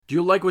Do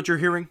you like what you're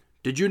hearing?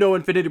 Did you know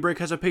Infinity Break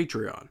has a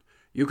Patreon?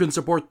 You can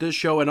support this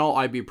show and all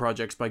IB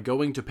projects by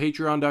going to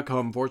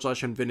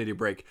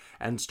patreon.com/infinitybreak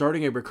and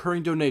starting a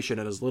recurring donation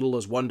at as little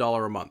as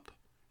 $1 a month.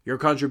 Your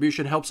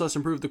contribution helps us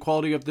improve the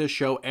quality of this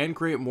show and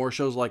create more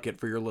shows like it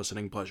for your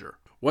listening pleasure.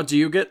 What do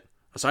you get?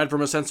 Aside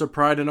from a sense of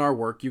pride in our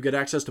work, you get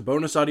access to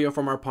bonus audio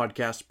from our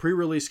podcast,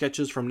 pre-release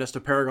sketches from Nesta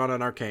Paragon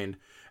and Arcane,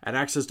 and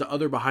access to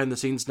other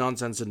behind-the-scenes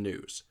nonsense and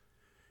news.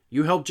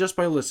 You help just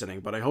by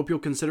listening, but I hope you'll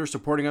consider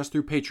supporting us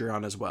through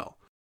Patreon as well.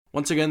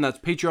 Once again, that's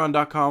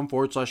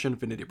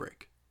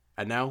patreon.com/infinitybreak.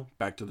 And now,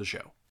 back to the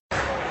show.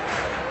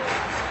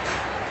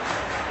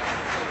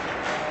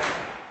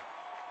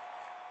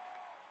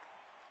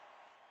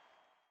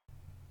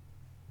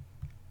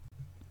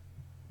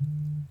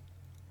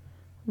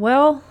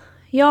 Well,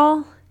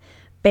 y'all,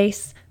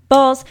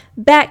 baseball's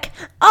back.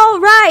 All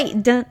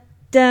right. Dun,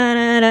 dun,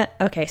 dun, dun.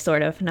 Okay,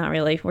 sort of. Not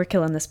really. We're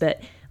killing this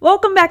bit.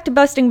 Welcome back to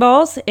Busting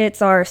Balls.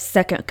 It's our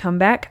second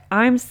comeback.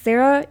 I'm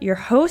Sarah, your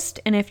host,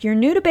 and if you're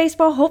new to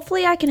baseball,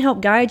 hopefully I can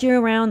help guide you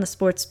around the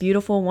sport's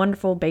beautiful,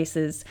 wonderful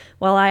bases.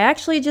 While I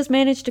actually just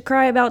managed to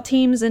cry about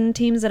teams and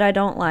teams that I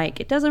don't like,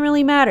 it doesn't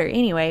really matter.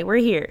 Anyway, we're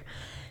here.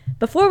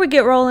 Before we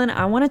get rolling,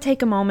 I want to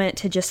take a moment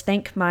to just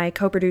thank my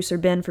co-producer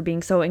Ben for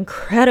being so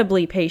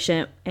incredibly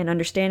patient and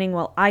understanding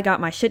while I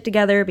got my shit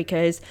together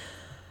because,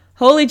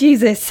 holy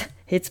Jesus,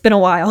 it's been a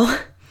while.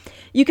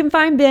 You can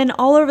find Ben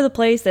all over the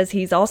place as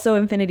he's also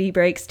Infinity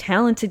Break's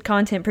talented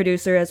content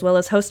producer as well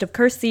as host of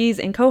Cursed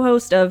Seas and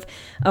co-host of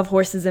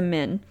Horses and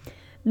Men.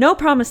 No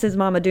promises,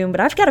 Mama Doom,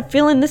 but I've got a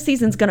feeling this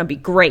season's gonna be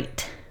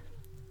great.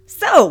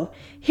 So,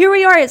 here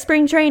we are at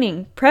spring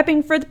training,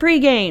 prepping for the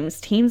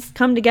pre-games. Teams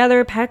come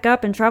together, pack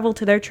up, and travel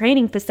to their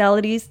training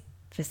facilities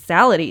to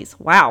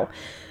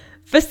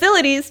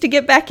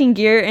get back in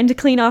gear and to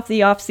clean off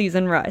the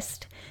off-season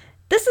rust.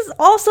 This is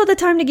also the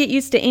time to get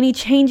used to any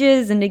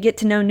changes and to get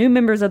to know new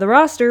members of the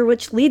roster,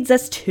 which leads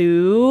us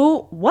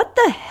to what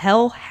the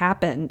hell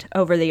happened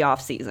over the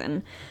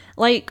offseason?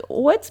 Like,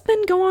 what's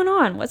been going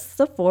on? What's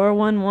the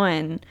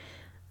 411?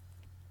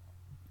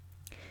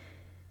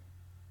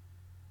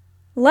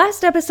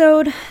 Last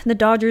episode, the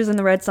Dodgers and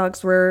the Red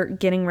Sox were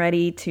getting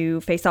ready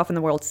to face off in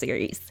the World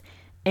Series.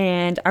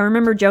 And I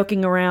remember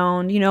joking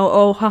around,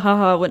 oh, ha ha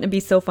ha, wouldn't it be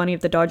so funny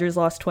if the Dodgers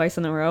lost twice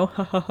in a row?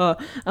 Ha ha ha,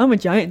 I'm a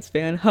Giants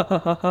fan, ha ha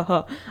ha ha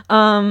ha.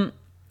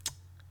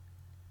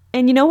 And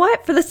you know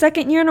what? For the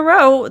second year in a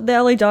row, the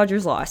LA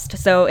Dodgers lost.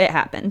 So it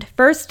happened.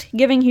 First,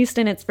 giving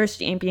Houston its first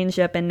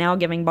championship, and now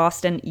giving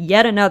Boston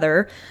yet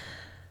another.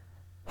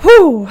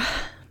 Whew!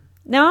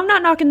 Now, I'm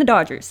not knocking the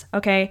Dodgers,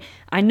 okay?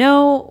 I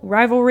know,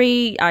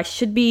 rivalry, I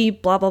should be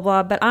blah, blah,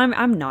 blah, but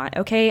I'm not,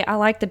 okay? I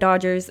like the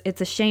Dodgers.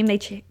 It's a shame they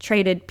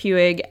traded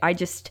Puig.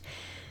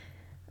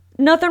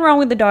 Nothing wrong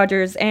with the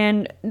Dodgers,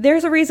 and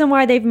there's a reason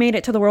why they've made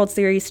it to the World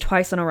Series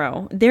twice in a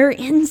row. They're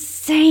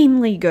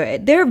insanely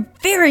good. They're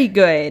very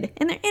good,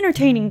 and they're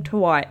entertaining to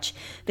watch.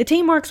 The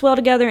team works well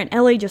together, and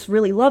LA just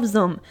really loves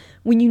them.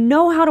 When you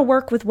know how to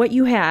work with what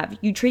you have,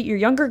 you treat your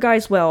younger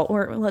guys well,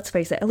 or let's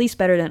face it, at least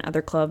better than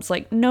other clubs.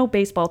 Like, no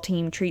baseball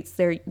team treats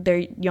their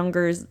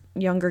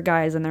younger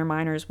guys and their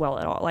minors well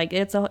at all. Like,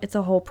 it's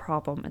a whole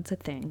problem. It's a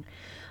thing.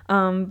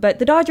 But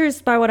the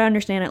Dodgers, by what I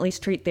understand, at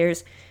least treat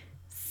theirs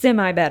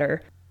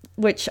semi-better,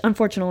 which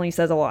unfortunately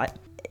says a lot.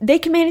 They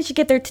can manage to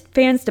get their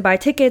fans to buy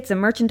tickets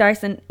and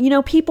merchandise, and,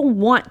 people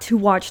want to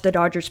watch the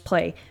Dodgers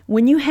play.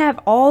 When you have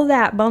all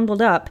that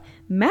bundled up,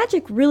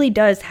 magic really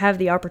does have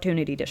the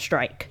opportunity to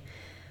strike.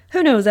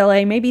 Who knows,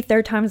 LA? Maybe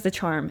third time's the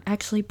charm.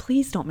 Actually,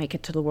 please don't make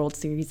it to the World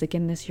Series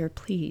again this year,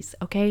 please.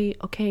 Okay,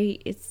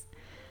 it's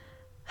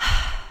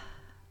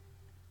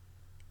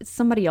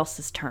somebody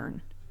else's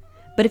turn.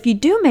 But if you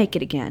do make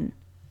it again,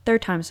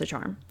 third time's the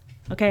charm.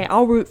 Okay,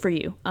 I'll root for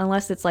you,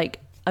 unless it's like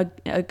a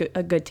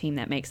good team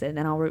that makes it,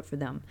 then I'll root for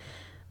them.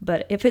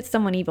 But if it's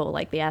someone evil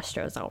like the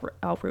Astros,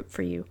 I'll root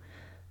for you.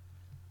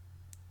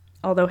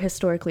 Although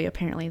historically,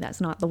 apparently,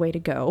 that's not the way to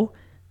go.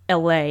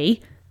 LA.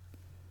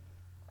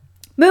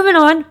 Moving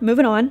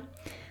on.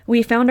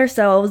 We found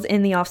ourselves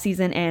in the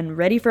off-season and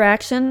ready for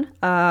action.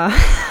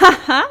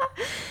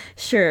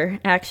 Sure,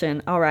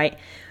 action. All right.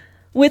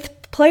 With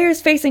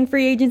players facing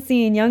free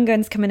agency and young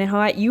guns coming in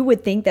hot, you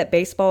would think that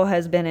baseball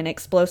has been an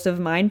explosive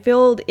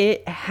minefield.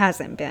 It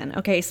hasn't been.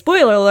 Okay,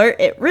 spoiler alert,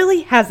 it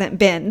really hasn't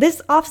been.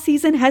 This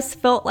offseason has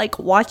felt like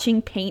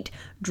watching paint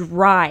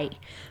dry.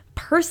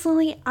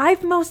 Personally,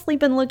 I've mostly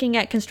been looking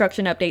at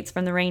construction updates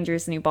from the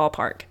Rangers' new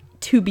ballpark,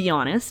 to be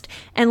honest,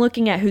 and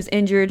looking at who's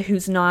injured,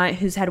 who's not,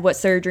 who's had what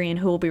surgery, and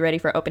who will be ready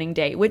for opening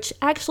day, which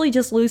actually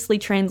just loosely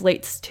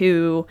translates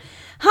to,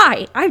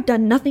 "Hi, I've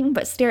done nothing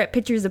but stare at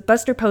pictures of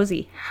Buster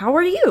Posey. How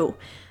are you?"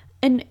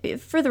 And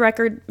for the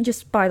record,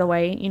 just by the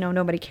way,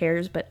 nobody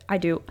cares, but I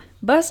do.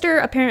 Buster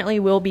apparently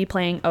will be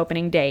playing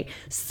opening day.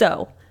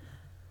 So,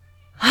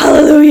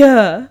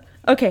 hallelujah!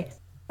 Okay,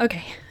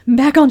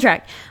 back on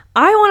track.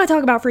 I want to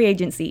talk about free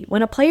agency.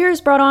 When a player is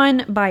brought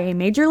on by a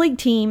major league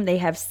team, they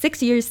have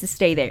 6 years to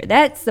stay there.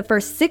 That's the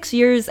first 6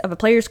 years of a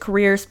player's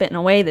career spent in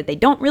a way that they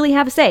don't really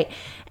have a say,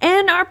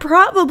 and are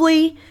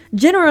probably,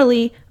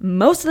 generally,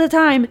 most of the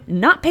time,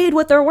 not paid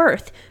what they're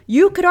worth.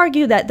 You could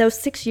argue that those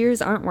 6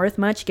 years aren't worth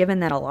much given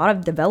that a lot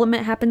of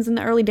development happens in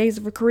the early days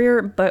of a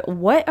career, but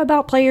what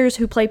about players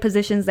who play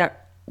positions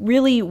that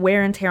really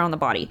wear and tear on the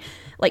body?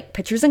 Like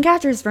pitchers and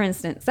catchers, for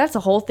instance. That's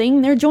a whole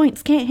thing. Their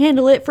joints can't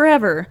handle it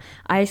forever,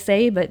 I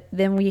say, but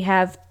then we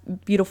have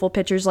beautiful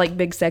pitchers like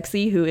Big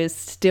Sexy, who is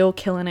still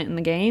killing it in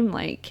the game.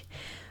 Like,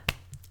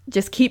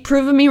 just keep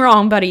proving me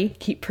wrong, buddy.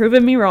 Keep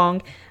proving me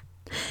wrong.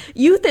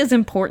 Youth is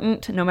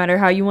important, no matter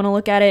how you want to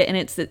look at it, and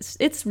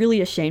it's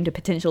really a shame to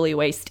potentially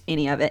waste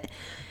any of it.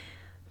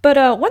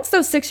 But once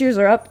those 6 years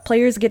are up,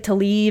 players get to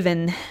leave,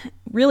 and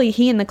really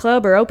he and the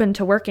club are open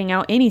to working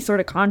out any sort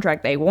of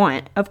contract they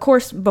want. Of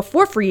course,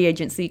 before free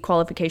agency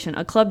qualification,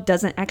 a club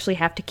doesn't actually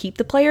have to keep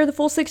the player the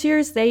full 6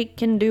 years. They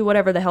can do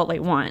whatever the hell they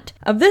want.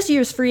 Of this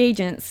year's free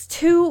agents,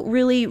 2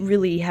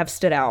 really have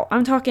stood out.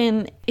 I'm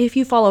talking, if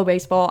you follow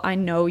baseball, I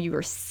know you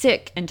are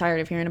sick and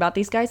tired of hearing about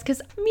these guys,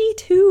 because me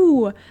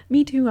too,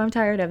 I'm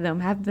tired of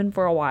them, have been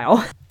for a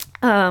while.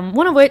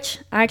 One of which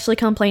I actually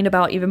complained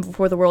about even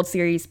before the World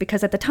Series,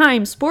 because at the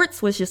time,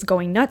 sports was just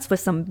going nuts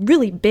with some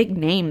really big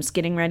names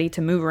getting ready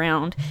to move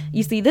around.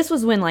 You see, this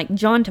was when like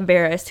John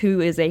Tavares, who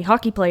is a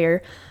hockey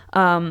player,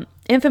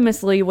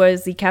 infamously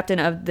was the captain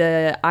of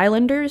the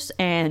Islanders,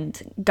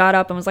 and got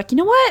up and was like, you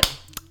know what?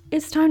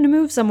 It's time to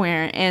move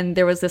somewhere. And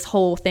there was this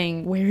whole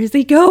thing, where is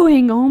he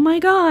going? Oh my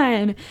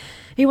God.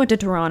 He went to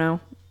Toronto,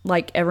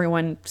 like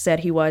everyone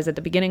said he was at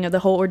the beginning of the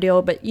whole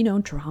ordeal, but you know,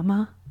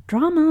 drama.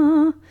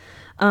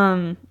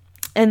 And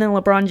then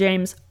LeBron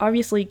James,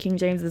 obviously King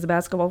James is a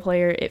basketball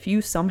player. If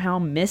you somehow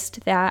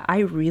missed that, I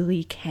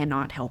really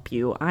cannot help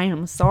you. I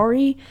am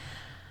sorry.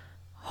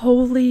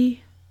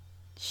 Holy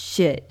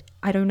shit.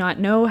 I do not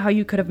know how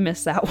you could have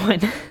missed that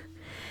one.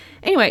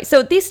 Anyway,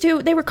 so these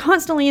 2, they were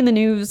constantly in the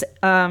news,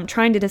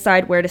 trying to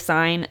decide where to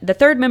sign. The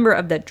third member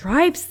of the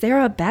Drive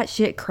Sarah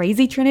batshit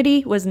crazy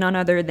trinity was none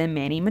other than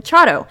Manny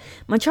Machado.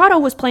 Machado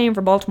was playing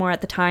for Baltimore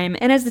at the time,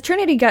 and as the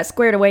trinity got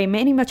squared away,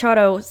 Manny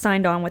Machado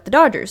signed on with the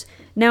Dodgers.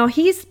 Now,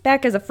 he's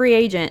back as a free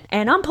agent,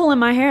 and I'm pulling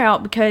my hair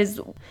out because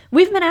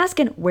we've been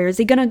asking, where's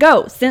he gonna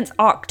go, since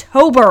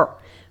October.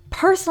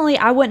 Personally,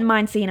 I wouldn't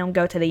mind seeing him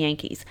go to the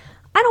Yankees.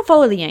 I don't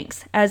follow the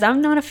Yanks, as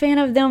I'm not a fan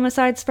of them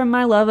aside from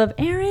my love of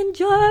Aaron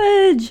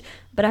Judge,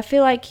 but I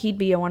feel like he'd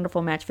be a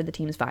wonderful match for the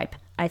team's vibe.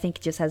 I think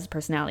he just has a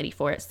personality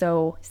for it,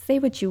 so say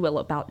what you will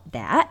about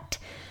that.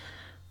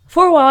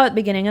 For a while at the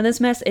beginning of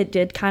this mess, it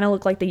did kind of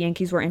look like the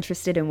Yankees were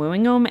interested in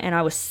wooing him, and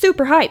I was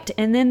super hyped,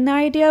 and then the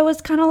idea was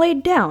kind of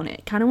laid down.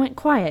 It kind of went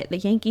quiet. The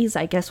Yankees,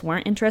 I guess,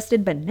 weren't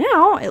interested, but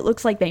now it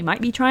looks like they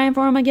might be trying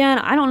for him again.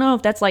 I don't know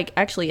if that's like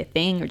actually a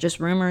thing or just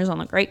rumors on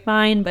the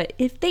grapevine, but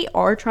if they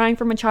are trying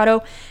for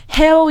Machado,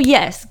 hell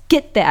yes,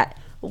 get that.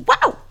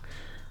 Wow!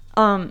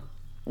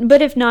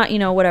 But if not, you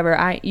know,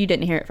 whatever. You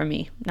didn't hear it from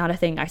me. Not a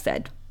thing I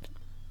said.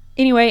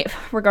 Anyway,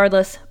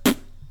 regardless,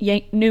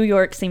 New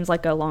York seems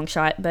like a long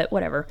shot, but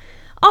whatever.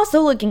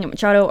 Also looking at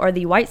Machado are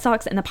the White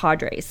Sox and the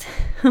Padres.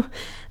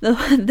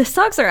 The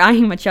Sox are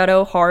eyeing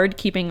Machado hard,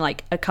 keeping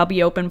like a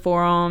cubby open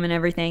for him and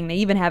everything. They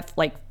even have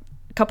like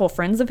a couple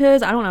friends of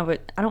his. I don't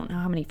know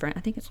how many friends.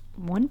 I think it's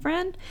one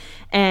friend,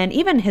 and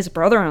even his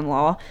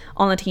brother-in-law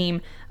on the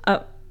team.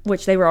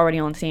 Which they were already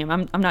on the team.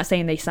 I'm not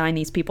saying they signed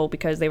these people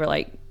because they were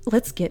like,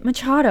 let's get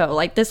Machado.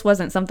 Like, this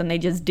wasn't something they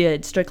just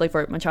did strictly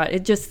for Machado.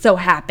 It just so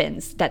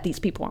happens that these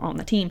people are on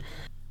the team.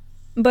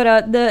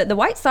 But the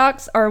White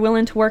Sox are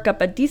willing to work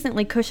up a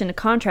decently cushioned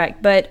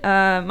contract, but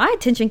my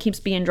attention keeps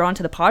being drawn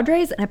to the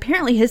Padres, and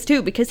apparently his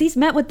too, because he's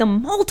met with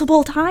them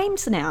multiple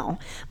times now.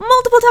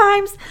 Multiple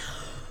times!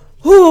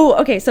 Ooh,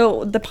 okay,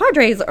 so the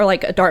Padres are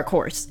like a dark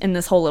horse in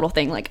this whole little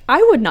thing. Like,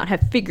 I would not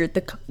have figured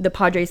the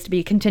Padres to be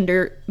a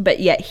contender, but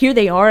yet here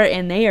they are,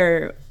 and they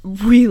are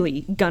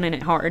really gunning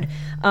it hard.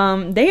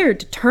 They are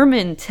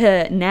determined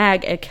to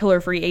nag a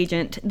killer free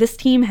agent. This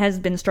team has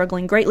been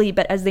struggling greatly,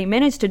 but as they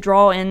manage to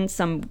draw in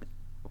some...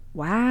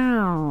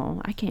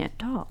 Wow, I can't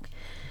talk.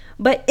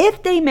 But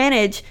if they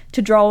manage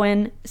to draw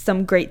in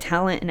some great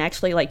talent and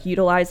actually like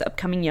utilize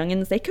upcoming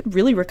youngins, they could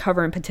really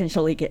recover and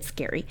potentially get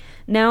scary.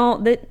 Now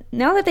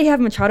that they have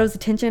Machado's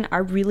attention, I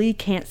really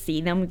can't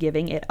see them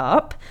giving it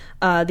up.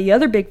 The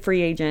other big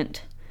free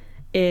agent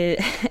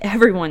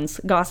everyone's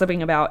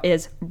gossiping about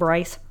is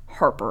Bryce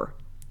Harper.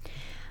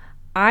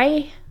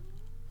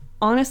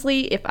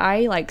 Honestly, if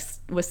I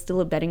was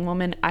still a betting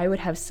woman, I would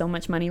have so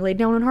much money laid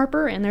down on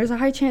Harper, and there's a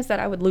high chance that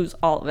I would lose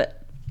all of it.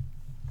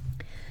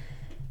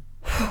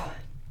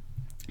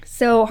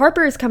 So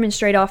Harper is coming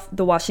straight off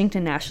the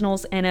Washington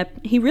Nationals, and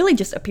he really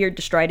just appeared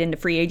to stride into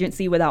free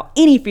agency without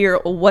any fear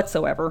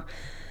whatsoever.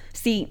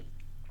 See,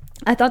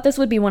 I thought this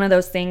would be one of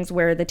those things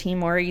where the team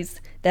worries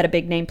that a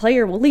big name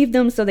player will leave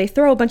them, so they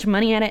throw a bunch of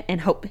money at it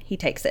and hope he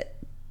takes it.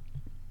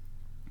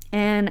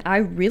 And I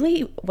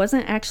really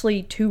wasn't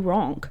actually too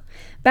wrong.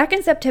 Back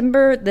in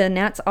September, the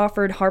Nats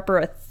offered Harper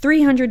a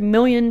 $300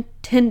 million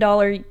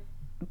 $10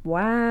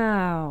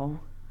 Wow.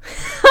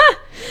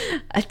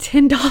 A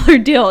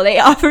 $10 deal. They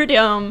offered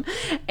him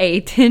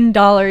a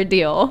 $10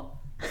 deal.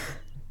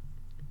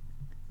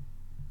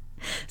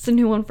 It's a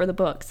new one for the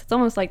books. It's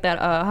almost like that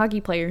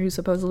hockey player who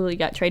supposedly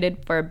got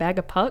traded for a bag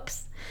of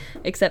pucks.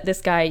 Except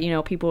this guy,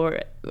 people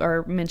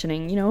are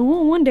mentioning,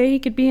 well, one day he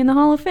could be in the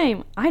Hall of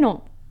Fame. I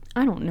don't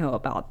know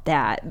about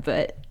that,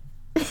 but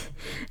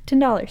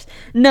 $10.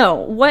 No,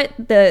 what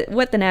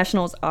the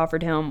Nationals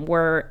offered him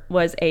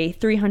was a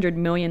 $300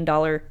 million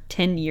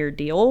 10-year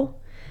deal.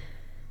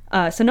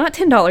 So not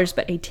 $10,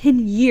 but a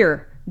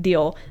 10-year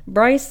deal.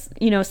 Bryce,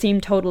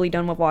 seemed totally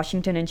done with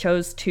Washington and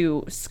chose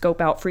to scope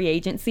out free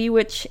agency,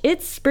 which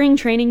it's spring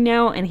training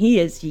now, and he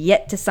is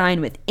yet to sign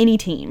with any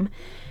team.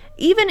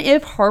 Even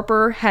if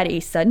Harper had a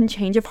sudden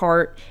change of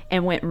heart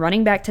and went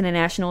running back to the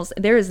Nationals,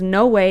 there is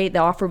no way the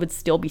offer would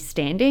still be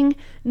standing.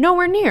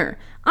 Nowhere near.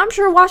 I'm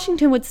sure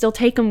Washington would still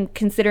take him,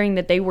 considering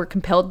that they were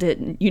compelled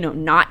to,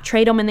 not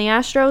trade him to the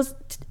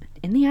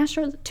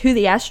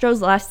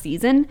Astros last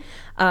season.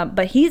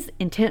 But he's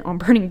intent on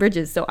burning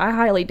bridges, so I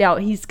highly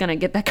doubt he's going to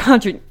get that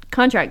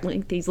contract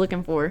length he's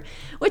looking for.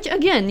 Which,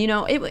 again,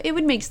 it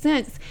would make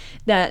sense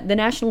that the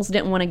Nationals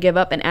didn't want to give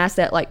up an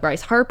asset like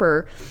Bryce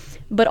Harper,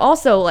 but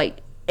also,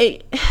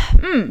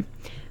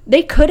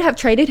 they could have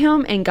traded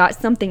him and got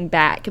something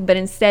back, but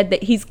instead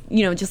that he's,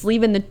 just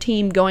leaving the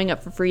team, going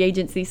up for free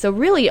agency. So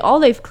really all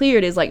they've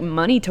cleared is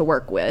money to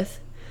work with.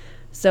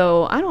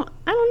 So I don't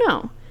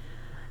know.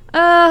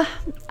 I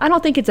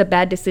don't think it's a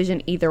bad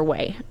decision either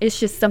way. It's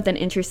just something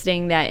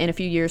interesting that in a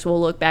few years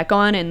we'll look back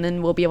on, and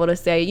then we'll be able to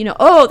say,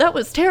 oh, that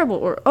was terrible,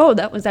 or oh,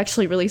 that was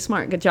actually really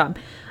smart. Good job.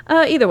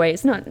 Either way,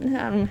 it's not,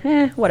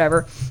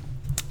 whatever.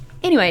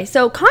 Anyway,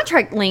 so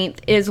contract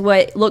length is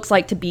what looks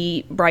like to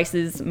be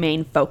Bryce's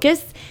main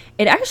focus.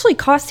 It actually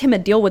cost him a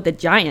deal with the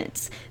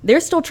Giants.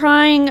 They're still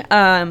trying,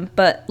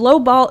 but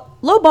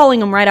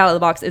lowballing him right out of the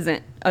box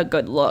isn't a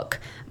good look.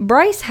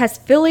 Bryce has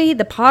Philly,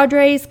 the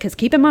Padres, because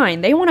keep in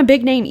mind, they want a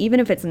big name even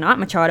if it's not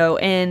Machado,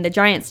 and the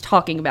Giants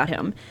talking about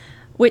him.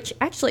 Which,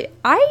 actually,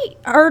 I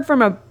heard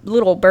from a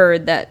little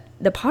bird that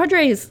the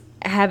Padres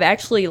have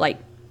actually,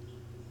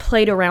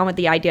 played around with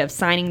the idea of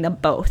signing them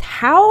both.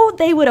 How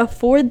they would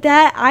afford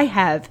that, I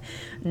have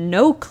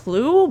no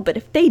clue, but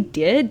if they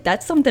did,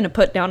 that's something to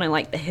put down in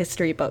the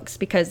history books,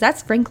 because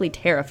that's frankly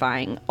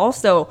terrifying.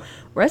 Also,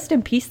 rest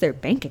in peace their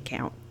bank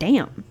account.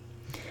 Damn.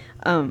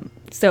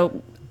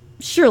 So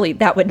surely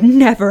that would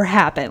never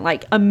happen.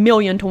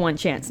 1,000,000 to 1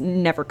 chance.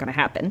 Never gonna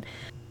happen.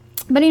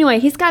 But anyway,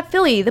 he's got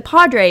Philly, the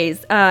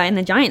Padres, and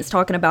the Giants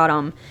talking about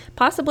him.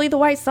 Possibly the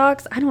White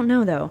Sox. I don't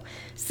know, though.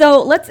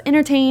 So let's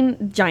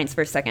entertain Giants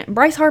for a second.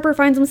 Bryce Harper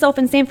finds himself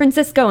in San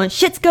Francisco, and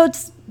shit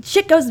goes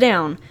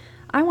down.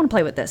 I want to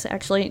play with this,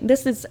 actually.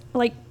 This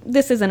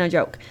isn't a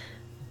joke.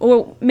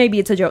 Or maybe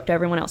it's a joke to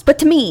everyone else. But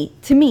to me,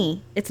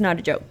 it's not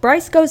a joke.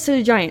 Bryce goes to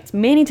the Giants,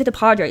 Manny to the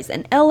Padres,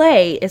 and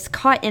LA is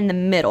caught in the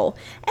middle.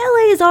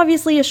 LA is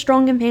obviously a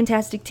strong and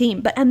fantastic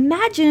team, but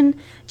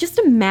just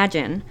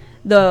imagine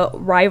the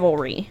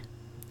rivalry.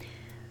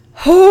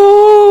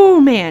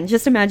 Oh, man,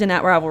 just imagine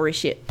that rivalry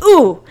shit.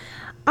 Ooh,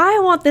 I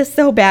want this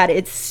so bad,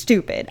 it's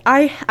stupid.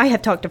 I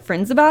have talked to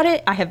friends about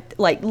it. I have,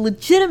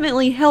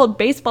 legitimately held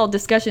baseball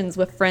discussions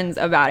with friends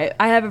about it.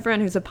 I have a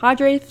friend who's a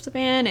Padres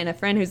fan and a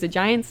friend who's a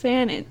Giants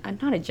fan. And I'm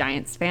not a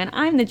Giants fan.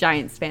 I'm the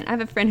Giants fan. I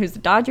have a friend who's a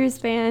Dodgers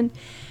fan.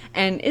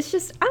 And it's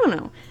just, I don't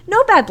know.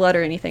 No bad blood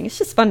or anything. It's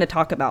just fun to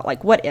talk about,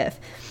 what if.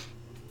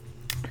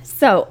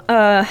 So,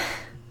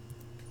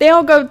 they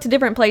all go to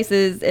different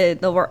places.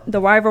 The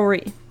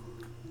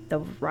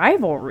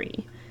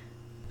rivalry.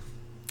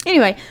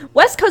 Anyway,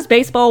 West Coast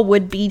baseball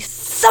would be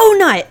so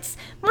nuts.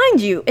 Mind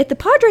you, if the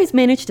Padres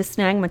managed to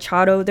snag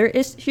Machado, their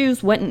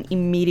issues wouldn't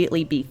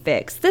immediately be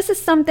fixed. This is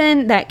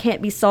something that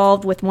can't be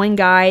solved with one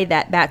guy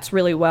that bats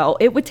really well.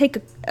 It would take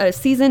a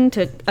season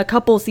to a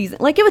couple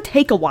seasons. It would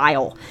take a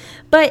while.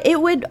 But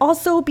it would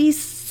also be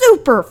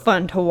super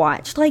fun to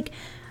watch.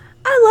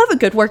 I love a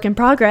good work in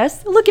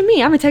progress. Look at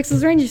me, I'm a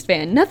Texas Rangers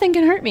fan. Nothing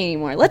can hurt me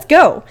anymore. Let's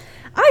go.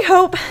 I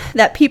hope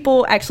that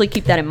people actually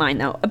keep that in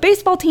mind, though. A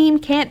baseball team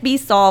can't be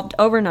solved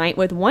overnight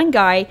with one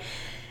guy.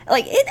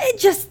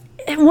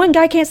 One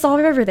guy can't solve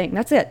everything.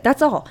 That's it.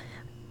 That's all.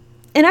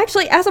 And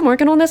actually, as I'm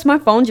working on this, my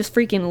phone just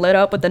freaking lit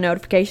up with the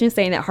notification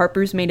saying that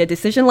Harper's made a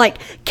decision.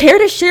 Care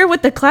to share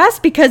with the class?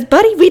 Because,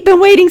 buddy, we've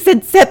been waiting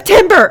since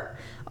September.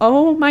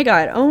 Oh my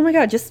God.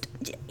 Just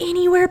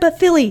anywhere but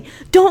Philly.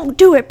 Don't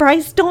do it,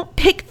 Bryce. Don't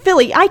pick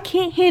Philly. I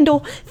can't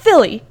handle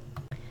Philly.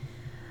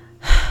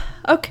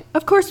 Okay,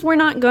 of course we're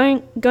still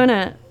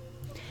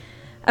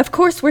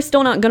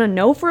not gonna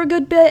know for a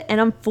good bit,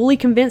 and I'm fully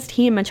convinced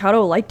he and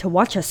Machado like to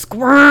watch us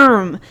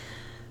squirm.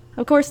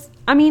 Of course,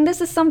 this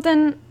is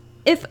something,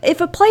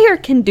 if a player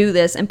can do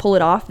this and pull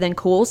it off, then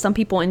cool, some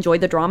people enjoy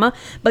the drama,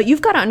 but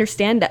you've got to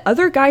understand that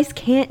other guys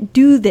can't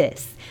do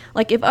this.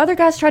 If other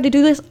guys try to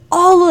do this,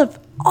 all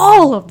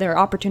all of their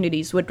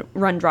opportunities would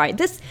run dry.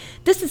 This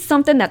is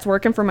something that's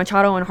working for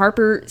Machado and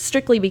Harper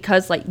strictly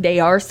because like they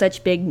are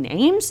such big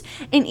names,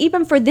 and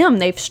even for them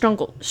they've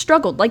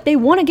struggled. Like they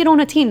want to get on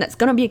a team that's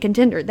going to be a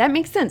contender. That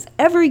makes sense.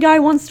 Every guy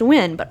wants to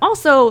win, but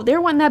also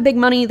they're wanting that big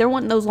money, they're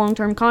wanting those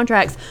long-term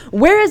contracts.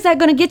 Where is that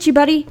going to get you,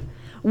 buddy?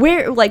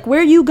 Where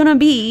are you going to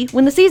be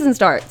when the season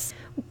starts?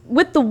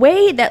 With the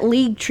way that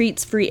league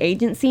treats free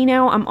agency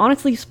now, I'm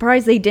honestly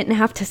surprised they didn't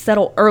have to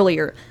settle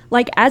earlier.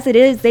 Like, as it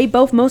is, they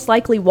both most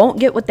likely won't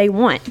get what they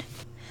want.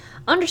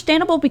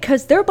 Understandable,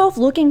 because they're both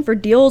looking for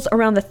deals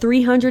around the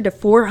 $300 to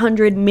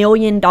 $400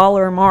 million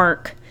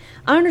mark.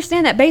 I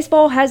understand that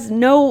baseball has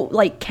no,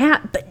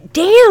 cap, but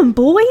damn,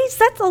 boys,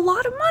 that's a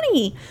lot of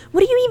money.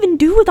 What do you even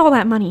do with all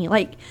that money?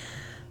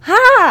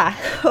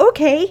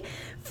 Okay,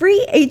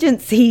 free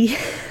agency.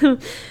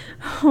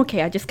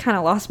 Okay, I just kind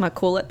of lost my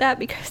cool at that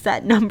because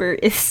that number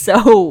is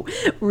so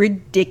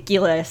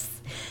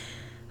ridiculous.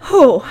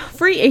 Oh,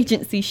 free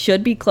agency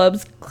should be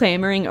clubs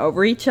clamoring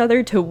over each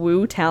other to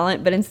woo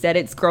talent, but instead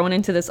it's grown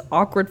into this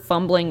awkward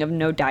fumbling of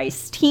no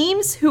dice.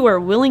 Teams who are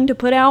willing to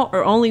put out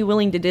are only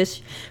willing to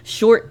dish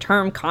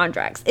short-term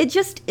contracts. It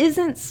just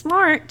isn't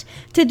smart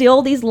to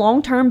deal these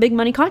long-term big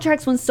money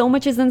contracts when so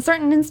much is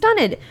uncertain and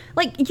stunted.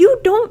 You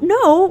don't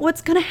know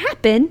what's going to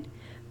happen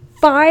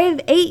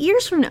 5-8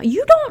 years from now.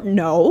 You don't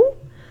know.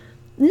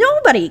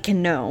 Nobody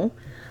can know.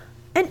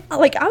 And I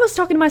was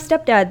talking to my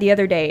stepdad the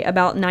other day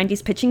about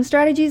 90s pitching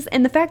strategies,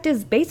 and the fact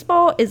is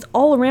baseball is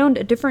all around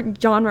a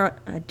different genre.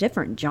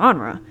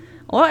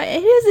 Well,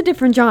 it is a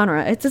different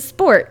genre. It's a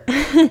sport.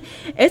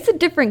 It's a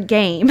different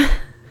game.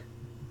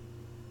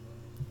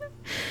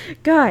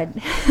 God.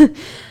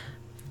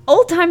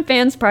 Old-time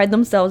fans pride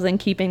themselves in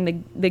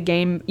keeping the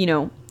game,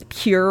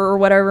 pure or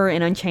whatever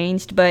and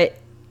unchanged, but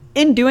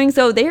in doing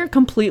so, they are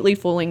completely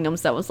fooling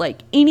themselves.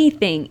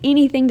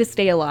 Anything to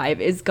stay alive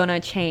is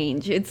gonna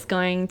change. It's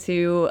going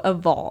to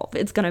evolve.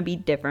 It's gonna be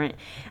different.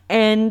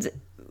 And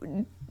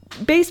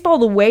baseball,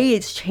 the way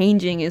it's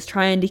changing is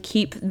trying to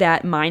keep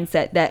that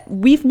mindset that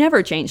we've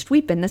never changed.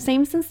 We've been the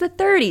same since the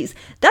 30s.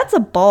 That's a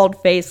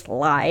bald-faced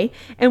lie.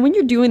 And when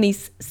you're doing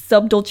these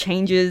subtle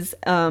changes,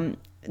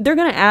 they're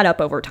going to add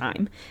up over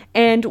time.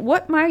 And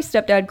what my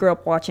stepdad grew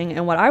up watching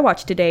and what I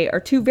watch today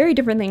are two very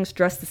different things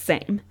dressed the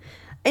same.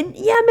 And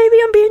yeah, maybe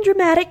I'm being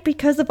dramatic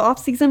because of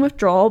off-season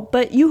withdrawal,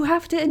 but you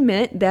have to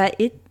admit that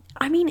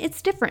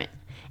it's different.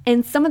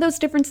 And some of those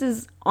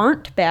differences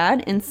aren't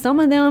bad, and some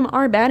of them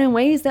are bad in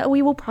ways that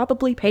we will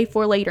probably pay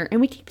for later.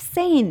 And we keep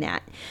saying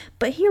that.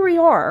 But here we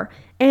are.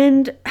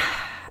 And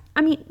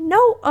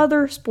no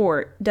other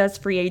sport does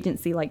free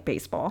agency like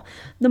baseball.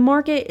 The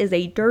market is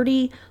a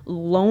dirty,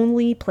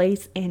 lonely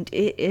place, and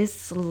it is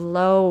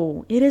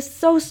slow. It is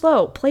so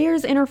slow.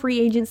 Players enter free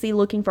agency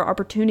looking for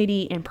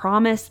opportunity and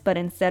promise, but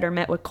instead are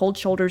met with cold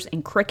shoulders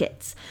and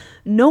crickets.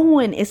 No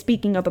one is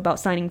speaking up about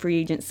signing free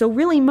agents, so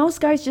really most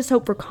guys just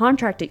hope for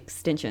contract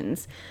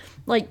extensions.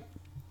 I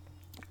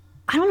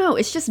don't know,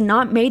 it's just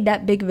not made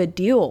that big of a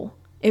deal.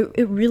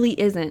 It really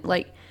isn't.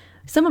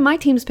 Some of my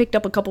teams picked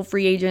up a couple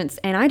free agents,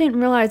 and I didn't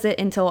realize it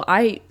until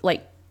I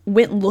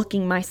went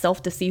looking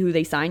myself to see who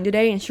they signed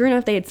today. And sure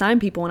enough, they had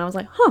signed people, and I was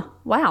like,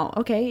 wow,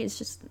 okay, it's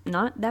just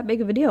not that big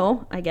of a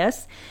deal, I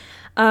guess.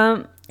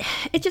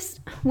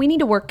 We need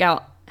to work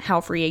out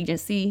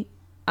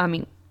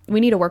we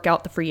need to work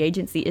out the free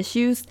agency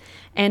issues.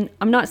 And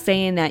I'm not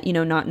saying that,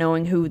 not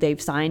knowing who they've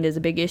signed is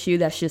a big issue.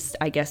 That's just,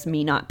 I guess,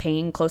 me not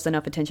paying close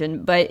enough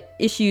attention. But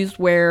issues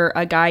where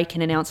a guy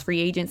can announce free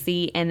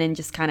agency and then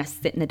just kind of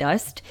sit in the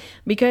dust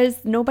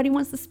because nobody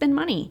wants to spend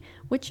money,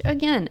 which,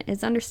 again,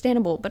 is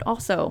understandable. But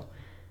also,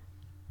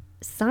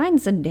 sign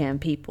some damn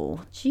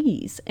people.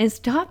 Jeez. And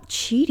stop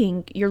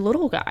cheating your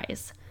little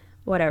guys.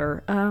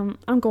 Whatever.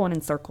 I'm going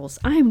in circles.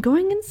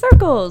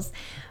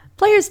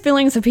 Players'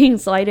 feelings of being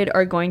slighted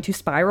are going to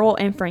spiral,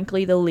 and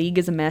frankly, the league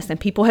is a mess, and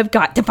people have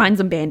got to find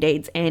some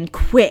band-aids, and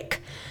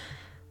quick.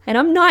 And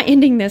I'm not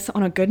ending this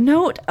on a good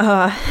note.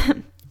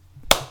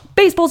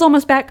 Baseball's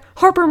almost back.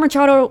 Harper and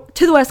Machado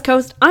to the West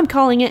Coast. I'm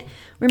calling it.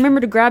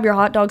 Remember to grab your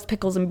hot dogs,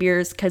 pickles, and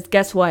beers, because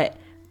guess what?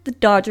 The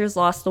Dodgers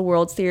lost the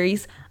World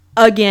Series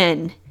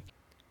again.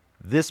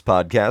 This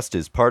podcast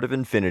is part of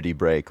Infinity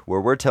Break,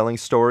 where we're telling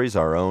stories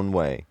our own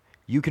way.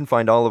 You can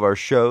find all of our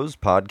shows,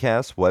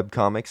 podcasts,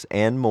 webcomics,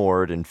 and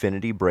more at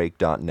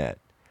infinitybreak.net.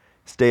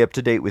 Stay up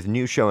to date with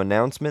new show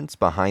announcements,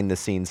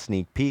 behind-the-scenes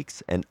sneak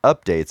peeks, and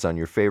updates on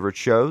your favorite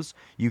shows.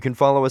 You can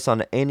follow us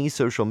on any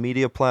social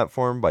media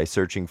platform by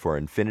searching for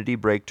Infinity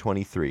Break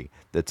 23.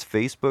 That's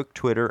Facebook,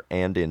 Twitter,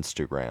 and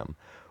Instagram.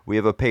 We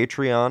have a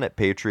Patreon at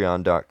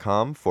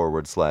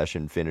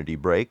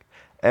patreon.com/infinitybreak.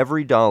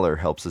 Every dollar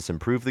helps us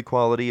improve the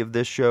quality of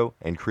this show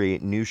and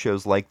create new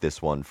shows like this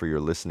one for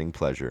your listening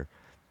pleasure.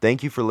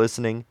 Thank you for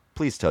listening,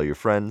 please tell your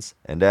friends,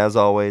 and as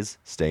always,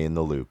 stay in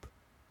the loop.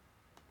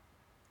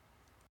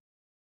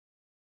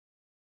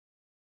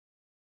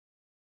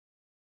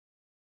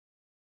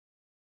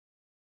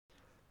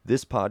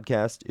 This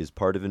podcast is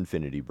part of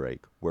Infinity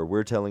Break, where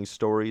we're telling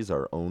stories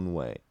our own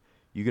way.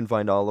 You can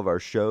find all of our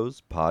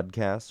shows,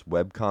 podcasts,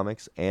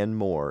 webcomics, and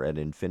more at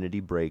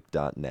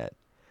infinitybreak.net.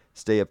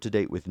 Stay up to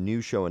date with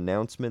new show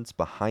announcements,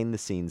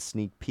 behind-the-scenes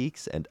sneak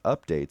peeks, and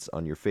updates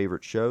on your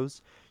favorite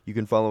shows. You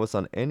can follow us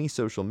on any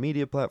social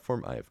media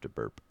platform. I have to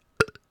burp.